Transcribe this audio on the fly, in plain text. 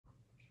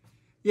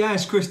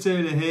Yes,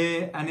 Christodoulou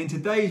here, and in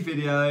today's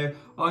video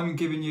I'm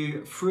giving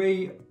you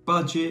 3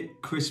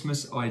 budget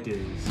Christmas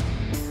ideas.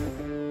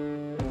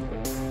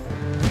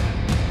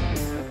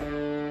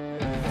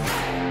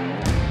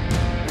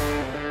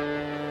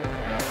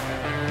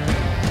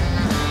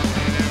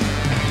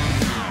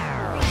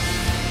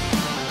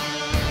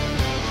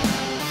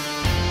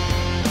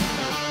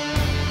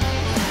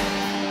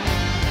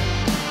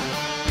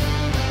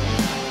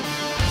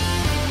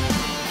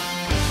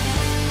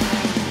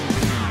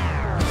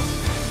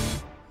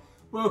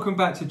 Welcome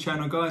back to the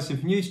channel, guys. If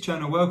you're new to the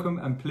channel, welcome,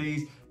 and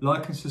please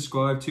like and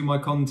subscribe to my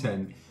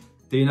content.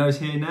 Dino's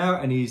here now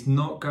and he's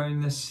not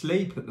going to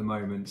sleep at the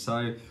moment,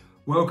 so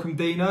welcome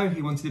Dino.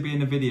 He wanted to be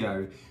in the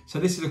video. So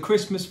this is a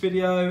Christmas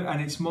video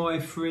and it's my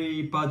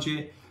free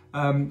budget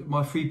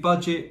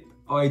ideas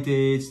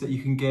that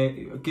you can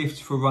get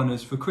gifts for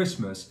runners for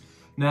Christmas.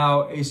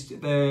 Now these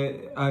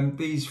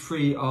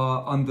 3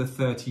 are under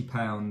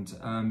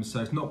 £30,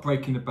 so it's not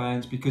breaking the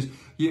bank, because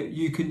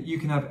you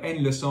can have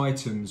endless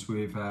items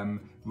with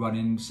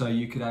running. So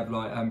you could have,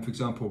 like, for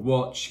example, a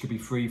watch could be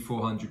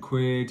 300-400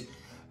 quid.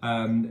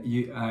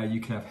 You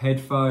can have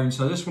headphones.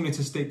 So I just wanted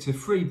to stick to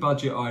 3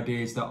 budget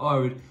ideas that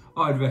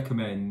I'd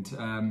recommend.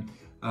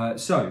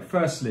 So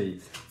first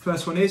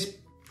one is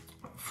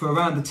for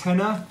around a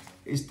tenner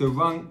is the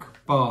Runk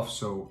bath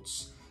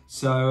salts.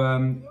 So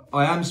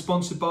I am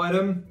sponsored by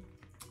them,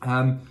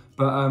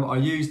 but I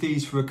use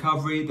these for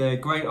recovery. They're a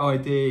great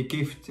idea,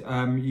 gift.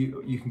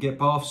 You can get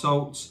bath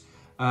salts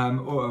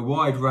or a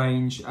wide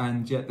range,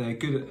 and yet they're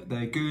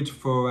good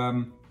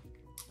for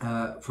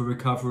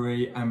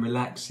recovery and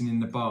relaxing in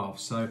the bath.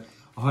 So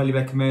I highly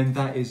recommend.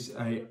 That is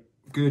a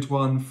good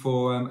one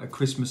for a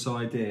Christmas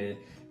idea.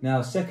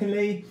 Now,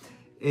 secondly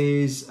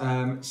is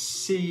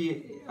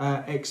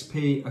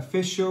CXP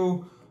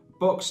official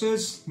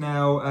boxers.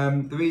 Now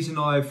the reason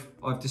I've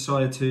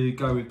decided to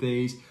go with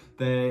these,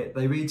 they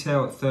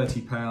retail at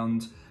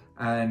 £30,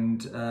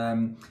 and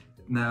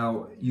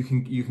now you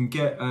can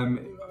get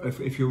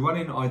if you're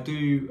running, I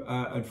do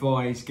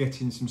advise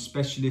getting some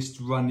specialist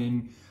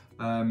running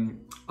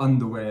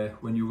underwear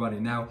when you're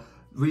running. Now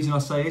the reason I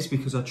say this,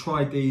 because I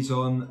tried these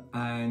on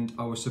and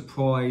I was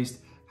surprised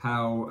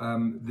how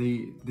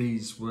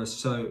these were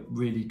so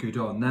really good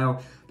on. Now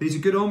these are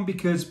good on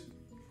because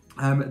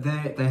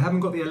they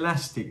haven't got the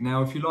elastic.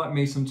 Now, if you're like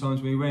me,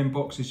 sometimes when you're wearing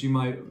boxers, you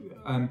might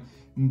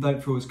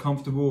don't feel as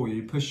comfortable, or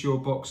you push your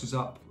boxers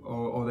up,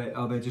 or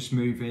they're just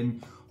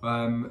moving.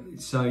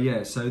 So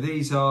yeah, so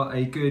these are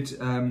a good.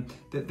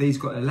 These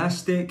got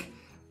elastic.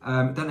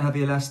 Don't have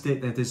the elastic.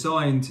 They're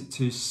designed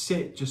to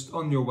sit just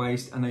on your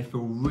waist, and they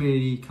feel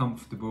really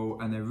comfortable,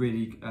 and they're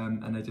really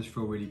and they just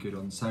feel really good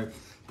on. So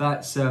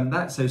that's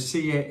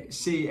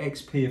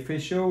CXP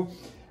official.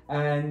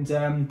 And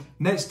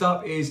next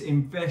up is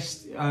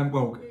invest.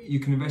 Well, you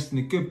can invest in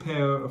a good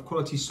pair of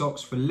quality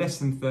socks for less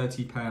than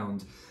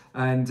 £30.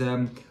 And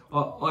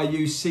I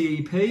use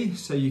CEP,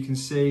 so you can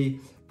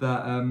see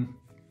that.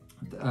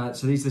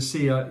 So these are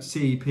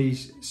CEP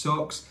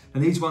socks,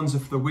 and these ones are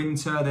for the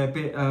winter. They're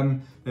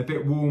a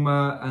bit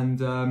warmer, and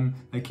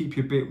they keep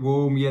you a bit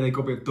warm. Yeah, they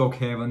got a bit of dog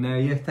hair on there.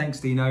 Yeah, thanks,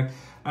 Dino.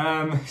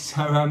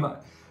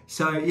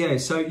 So yeah,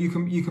 so you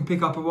can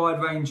pick up a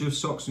wide range of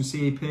socks from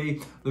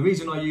CEP. The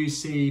reason I use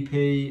CEP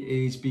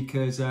is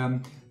because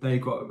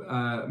they've got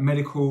a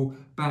medical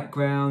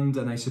background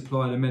and they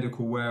supply the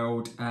medical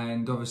world,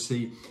 and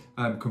obviously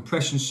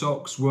compression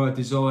socks were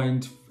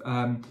designed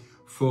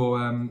for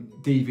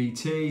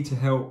DVT to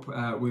help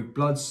with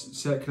blood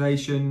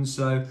circulation.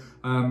 So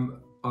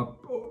I've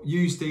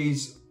used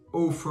these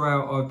all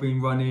throughout I've been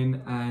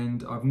running,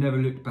 and I've never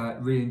looked back.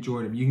 Really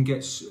enjoyed them. You can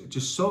get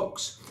just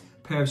socks.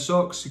 Pair of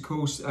socks, of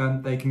course.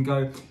 They can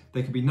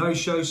be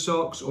no-show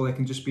socks, or they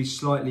can just be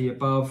slightly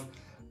above,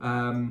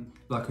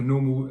 like a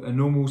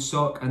normal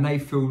sock, and they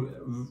feel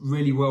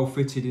really well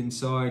fitted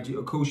inside.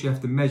 Of course, you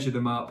have to measure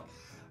them up,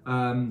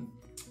 and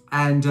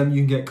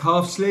you can get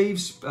calf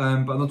sleeves, but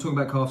I'm not talking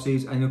about calf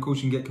sleeves. And of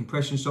course, you can get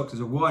compression socks.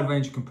 There's a wide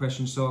range of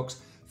compression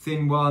socks,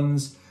 thin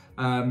ones,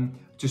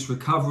 just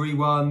recovery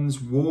ones,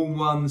 warm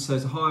ones. So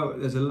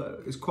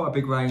it's quite a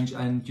big range,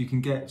 and you can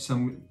get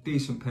some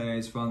decent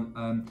pairs for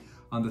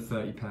under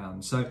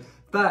 £30. So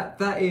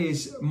that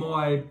is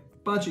my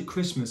budget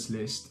Christmas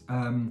list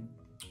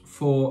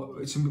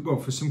for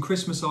some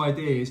Christmas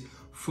ideas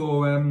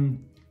for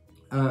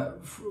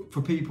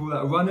people that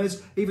are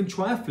runners, even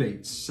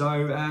triathletes.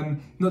 So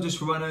not just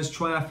for runners,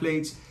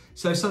 triathletes.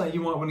 So something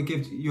you might want to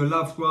give your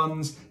loved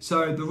ones.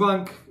 So the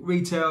Runk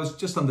retails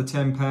just under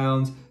 £10,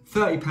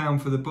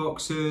 £30 for the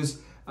boxers,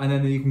 and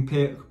then you can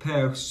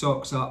pair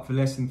socks up for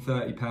less than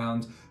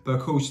 £30. But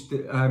of course,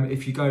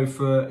 if you don't go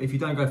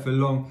for the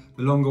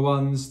longer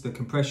ones, the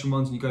compression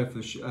ones, and you go for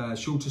the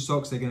shorter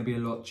socks, they're going to be a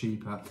lot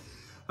cheaper.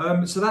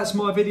 So that's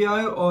my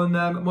video on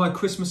my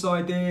Christmas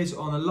ideas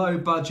on a low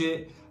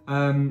budget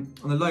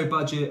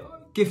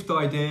gift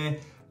idea.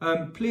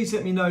 Please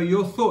let me know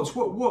your thoughts.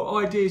 What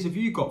ideas have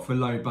you got for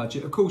low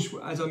budget? Of course,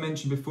 as I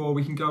mentioned before,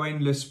 we can go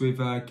endless with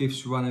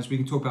gifts for runners. We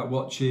can talk about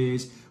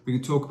watches, we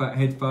can talk about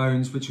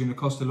headphones, which are going to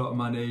cost a lot of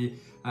money.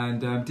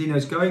 And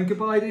Dino's going.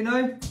 Goodbye,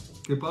 Dino.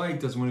 Goodbye. He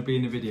doesn't want to be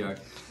in the video.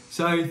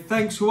 So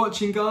thanks for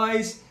watching,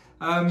 guys.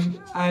 And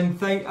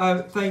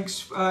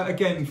thanks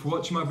again for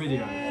watching my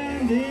video.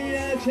 And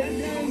the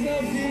champions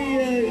of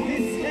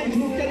this age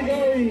group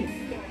category,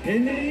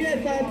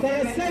 Henrietta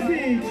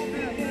Parasavic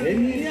and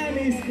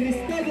Yiannis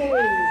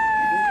Christodoulou.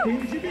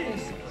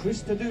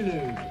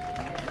 Christodoulou.